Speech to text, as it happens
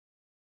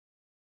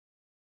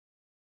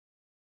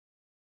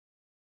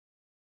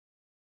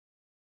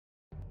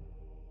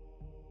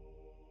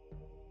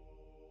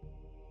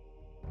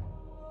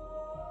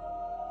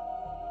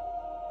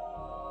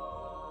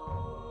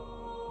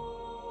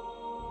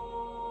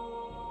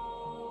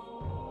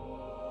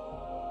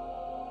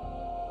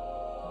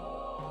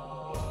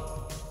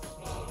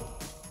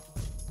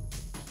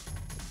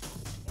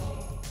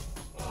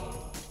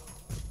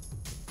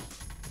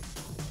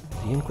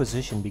The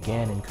Inquisition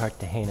began in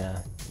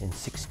Cartagena in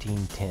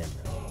 1610.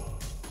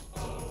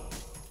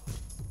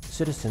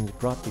 Citizens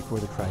brought before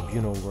the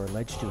tribunal were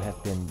alleged to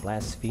have been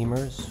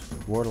blasphemers,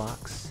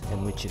 warlocks,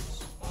 and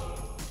witches.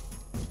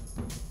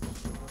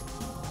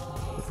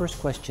 The first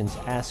questions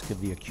asked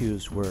of the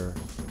accused were,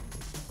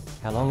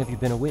 "How long have you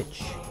been a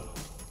witch?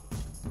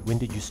 When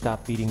did you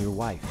stop beating your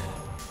wife?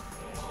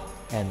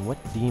 And what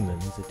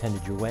demons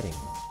attended your wedding?"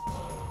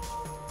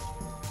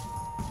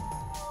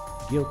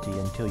 Guilty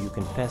until you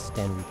confessed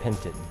and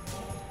repented.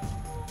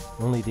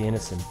 Only the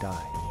innocent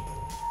died.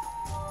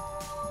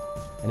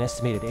 An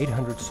estimated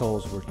 800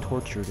 souls were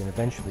tortured and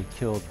eventually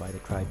killed by the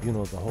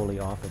Tribunal of the Holy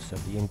Office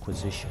of the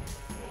Inquisition.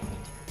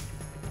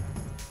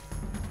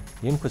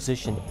 The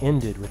Inquisition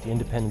ended with the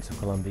independence of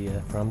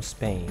Colombia from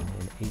Spain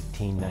in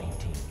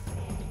 1819.